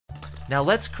Now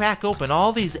let's crack open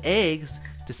all these eggs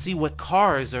to see what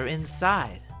cars are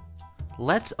inside.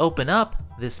 Let's open up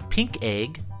this pink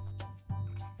egg.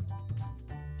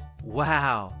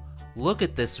 Wow, look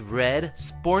at this red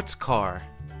sports car.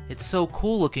 It's so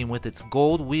cool looking with its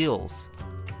gold wheels.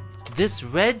 This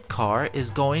red car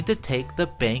is going to take the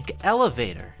bank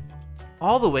elevator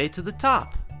all the way to the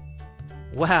top.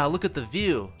 Wow, look at the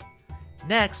view.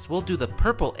 Next, we'll do the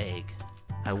purple egg.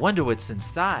 I wonder what's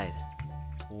inside.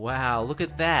 Wow, look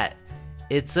at that.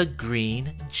 It's a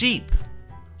green Jeep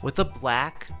with a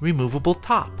black removable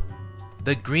top.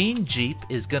 The green Jeep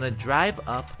is gonna drive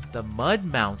up the mud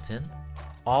mountain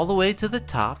all the way to the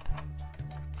top,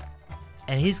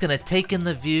 and he's gonna take in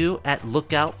the view at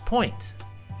Lookout Point.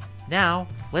 Now,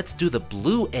 let's do the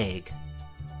blue egg.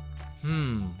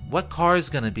 What car is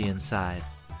gonna be inside?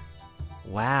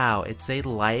 Wow, it's a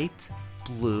light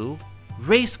blue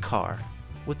race car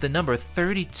with the number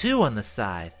 32 on the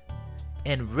side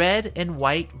and red and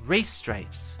white race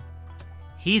stripes.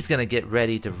 He's gonna get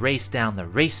ready to race down the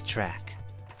racetrack.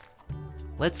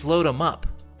 Let's load him up.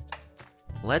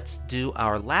 Let's do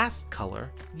our last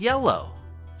color, yellow.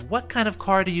 What kind of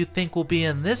car do you think will be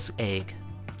in this egg?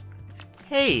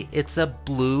 Hey, it's a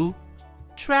blue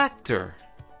tractor.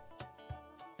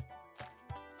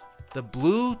 The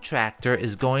blue tractor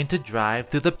is going to drive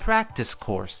through the practice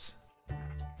course.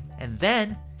 And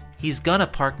then he's gonna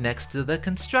park next to the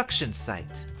construction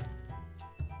site.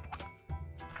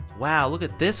 Wow, look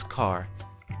at this car.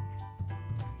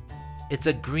 It's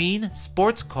a green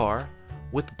sports car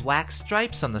with black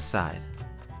stripes on the side.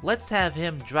 Let's have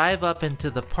him drive up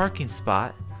into the parking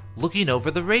spot looking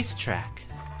over the racetrack.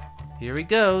 Here he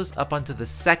goes up onto the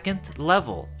second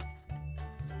level.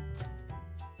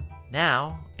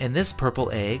 Now, in this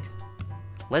purple egg,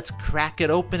 let's crack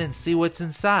it open and see what's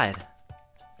inside.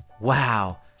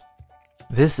 Wow,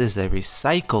 this is a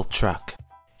recycle truck.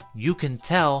 You can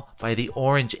tell by the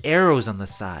orange arrows on the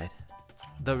side.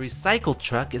 The recycle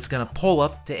truck is gonna pull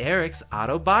up to Eric's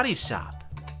auto body shop.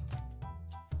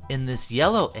 In this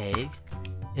yellow egg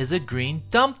is a green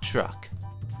dump truck.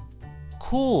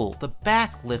 Cool, the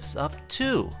back lifts up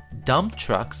too. Dump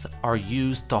trucks are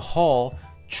used to haul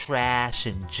trash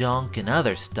and junk and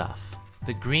other stuff.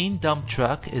 The green dump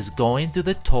truck is going through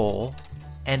the toll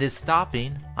and is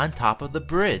stopping on top of the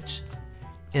bridge.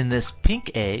 In this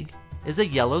pink egg is a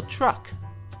yellow truck.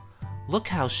 Look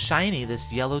how shiny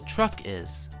this yellow truck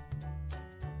is.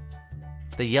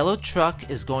 The yellow truck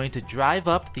is going to drive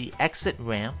up the exit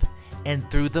ramp and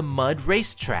through the mud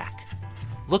racetrack.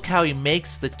 Look how he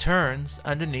makes the turns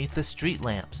underneath the street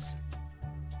lamps.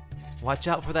 Watch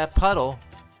out for that puddle.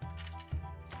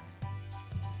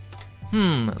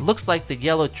 Looks like the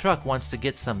yellow truck wants to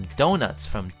get some donuts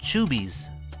from Chubby's.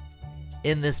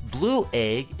 In this blue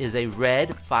egg is a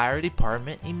red fire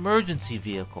department emergency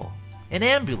vehicle, an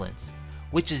ambulance,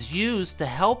 which is used to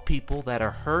help people that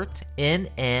are hurt in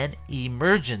an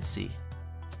emergency.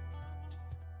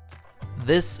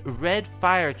 This red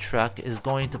fire truck is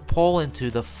going to pull into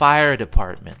the fire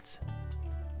department.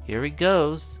 Here he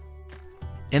goes.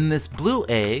 In this blue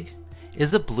egg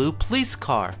is a blue police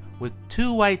car with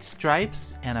 2 white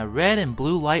stripes and a red and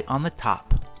blue light on the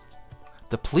top.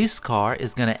 The police car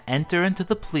is going to enter into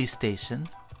the police station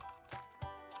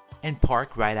and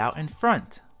park right out in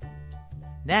front.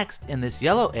 Next, in this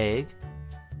yellow egg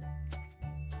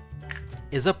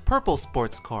is a purple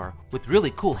sports car with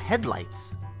really cool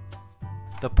headlights.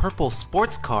 The purple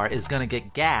sports car is going to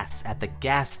get gas at the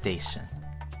gas station.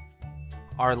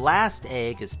 Our last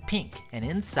egg is pink, and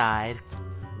inside,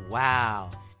 wow,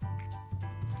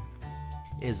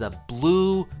 is a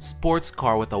blue sports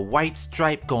car with a white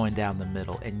stripe going down the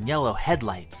middle and yellow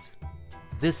headlights.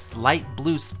 This light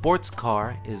blue sports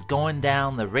car is going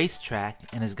down the racetrack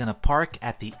and is going to park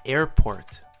at the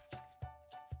airport.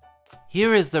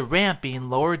 Here is the ramp being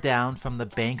lowered down from the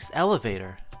bank's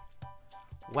elevator.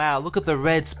 Wow, look at the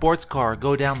red sports car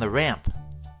go down the ramp.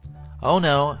 Oh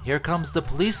no, here comes the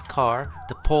police car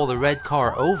to pull the red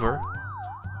car over.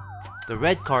 The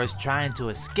red car is trying to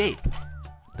escape.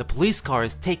 The police car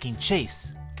is taking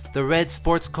chase. The red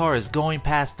sports car is going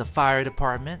past the fire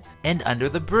department and under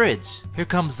the bridge. Here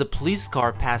comes the police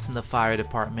car passing the fire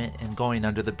department and going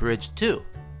under the bridge too.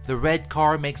 The red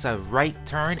car makes a right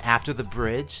turn after the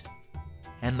bridge,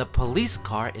 and the police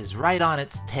car is right on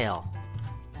its tail.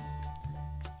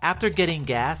 After getting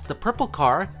gas, the purple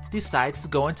car decides to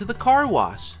go into the car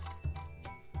wash.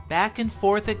 Back and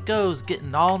forth it goes,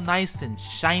 getting all nice and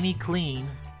shiny clean.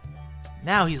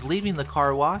 Now he's leaving the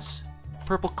car wash.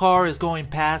 Purple car is going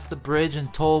past the bridge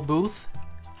and toll booth,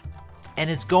 and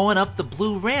it's going up the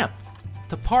blue ramp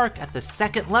to park at the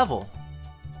second level.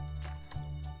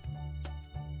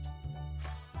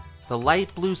 The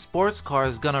light blue sports car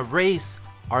is gonna race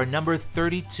our number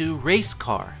 32 race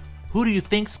car. Who do you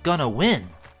think's gonna win?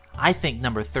 I think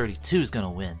number 32 is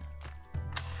gonna win.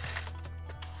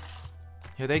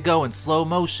 Here they go in slow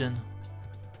motion.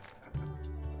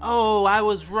 Oh, I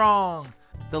was wrong.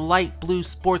 The light blue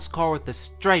sports car with the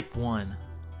stripe won.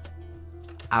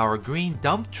 Our green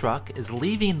dump truck is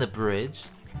leaving the bridge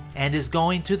and is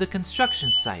going to the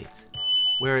construction site,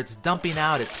 where it's dumping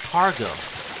out its cargo.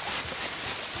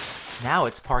 Now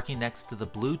it's parking next to the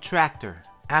blue tractor.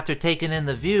 After taking in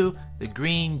the view, the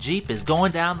green Jeep is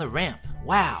going down the ramp.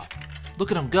 Wow, look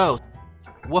at him go.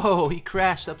 Whoa, he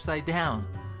crashed upside down.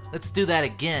 Let's do that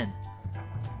again.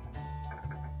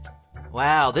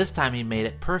 Wow, this time he made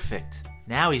it perfect.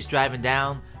 Now he's driving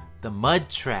down the mud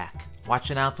track,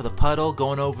 watching out for the puddle,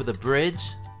 going over the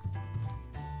bridge.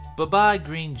 Bye-bye,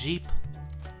 green Jeep.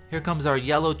 Here comes our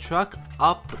yellow truck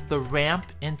up the ramp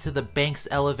into the bank's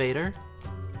elevator.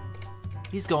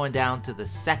 He's going down to the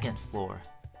second floor.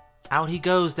 Out he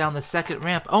goes down the second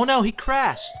ramp. Oh no, he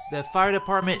crashed! The fire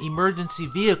department emergency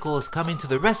vehicle is coming to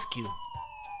the rescue.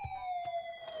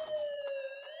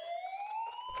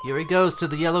 Here he goes to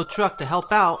the yellow truck to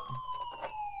help out.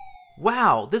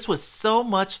 Wow, this was so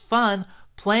much fun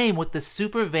playing with the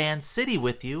Super Van City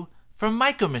with you from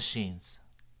MicroMachines.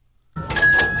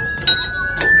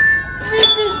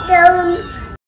 Babytown.